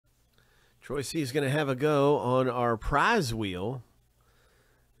Troy C is going to have a go on our prize wheel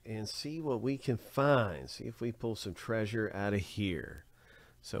and see what we can find. See if we pull some treasure out of here.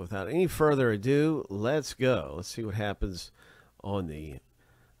 So without any further ado, let's go. Let's see what happens on the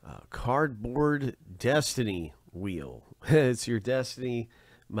cardboard destiny wheel. It's your destiny,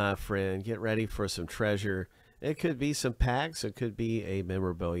 my friend. Get ready for some treasure. It could be some packs. It could be a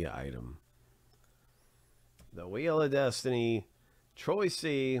memorabilia item. The Wheel of Destiny. Troy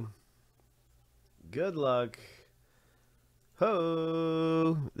C. Good luck.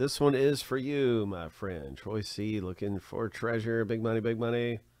 Ho! This one is for you, my friend. Troy C. Looking for treasure. Big money, big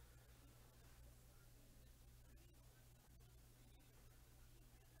money.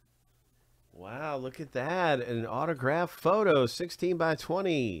 Wow, look at that. An autographed photo, 16 by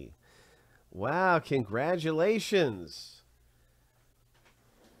 20. Wow, congratulations.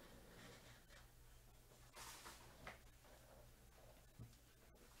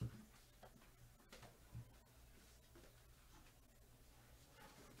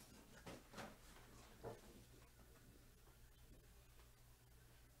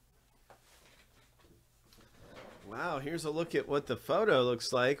 Wow, here's a look at what the photo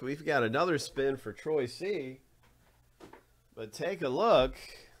looks like. We've got another spin for Troy C. But take a look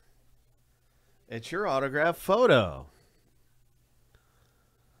at your autograph photo.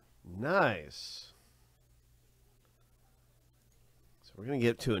 Nice. So we're going to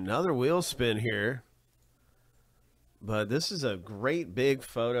get to another wheel spin here. But this is a great big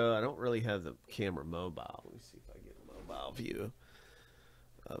photo. I don't really have the camera mobile. Let me see if I get a mobile view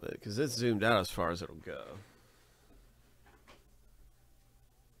of it, because it's zoomed out as far as it'll go.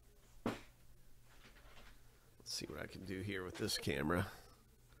 See what I can do here with this camera.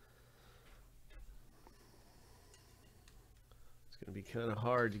 It's going to be kind of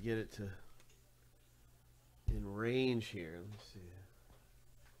hard to get it to in range here. Let me see.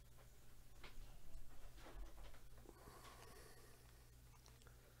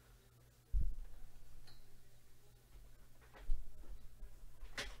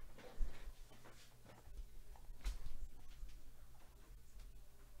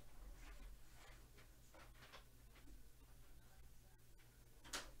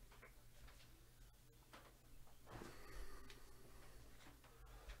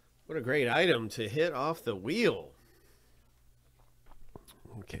 What a great item to hit off the wheel.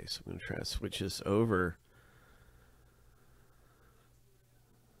 Okay, so I'm going to try to switch this over.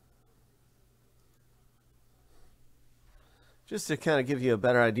 Just to kind of give you a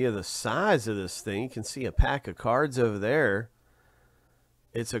better idea of the size of this thing, you can see a pack of cards over there.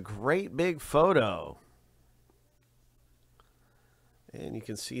 It's a great big photo. And you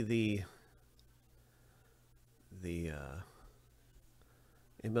can see the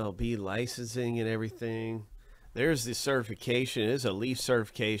MLB licensing and everything. There's the certification. It is a Leaf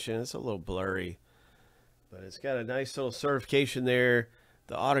certification. It's a little blurry, but it's got a nice little certification there.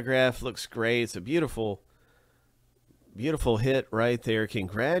 The autograph looks great. It's a beautiful, beautiful hit right there.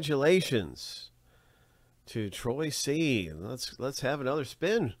 Congratulations to Troy C. Let's have another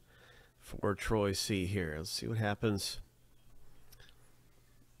spin for Troy C here. Let's see what happens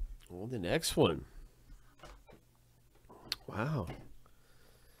on the next one. Wow.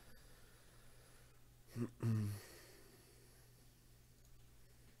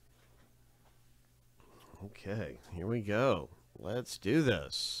 Okay, here we go. Let's do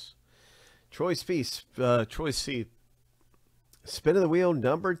this. Troy C. Spin of the wheel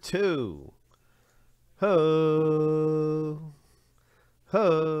number 2. Ho!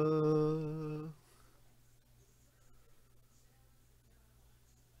 Ho!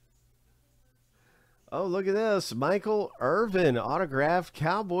 Oh, look at this. Michael Irvin autographed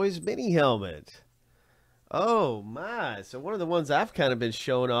Cowboys mini helmet. Oh, my. So one of the ones I've kind of been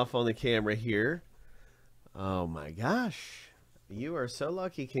showing off on the camera here. Oh, my gosh. You are so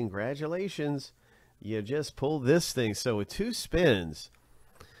lucky. Congratulations. You just pulled this thing. So with 2 spins,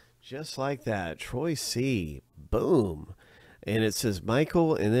 just like that, Troy C. Boom. And it says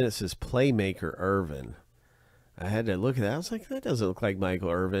Michael, and then it says Playmaker Irvin. I had to look at that. I was like, that doesn't look like Michael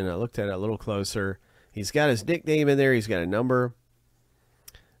Irvin. I looked at it a little closer. He's got his nickname in there. He's got a number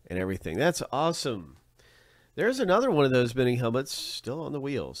and everything. That's awesome. There's another one of those mini helmets still on the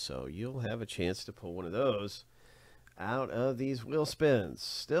wheel, so you'll have a chance to pull one of those out of these wheel spins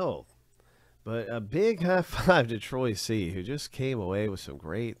still. But a big high five to Troy C., who just came away with some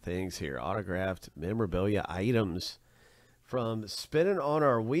great things here. Autographed memorabilia items from spinning on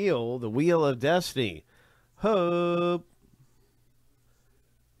our wheel, the Wheel of Destiny. Hope.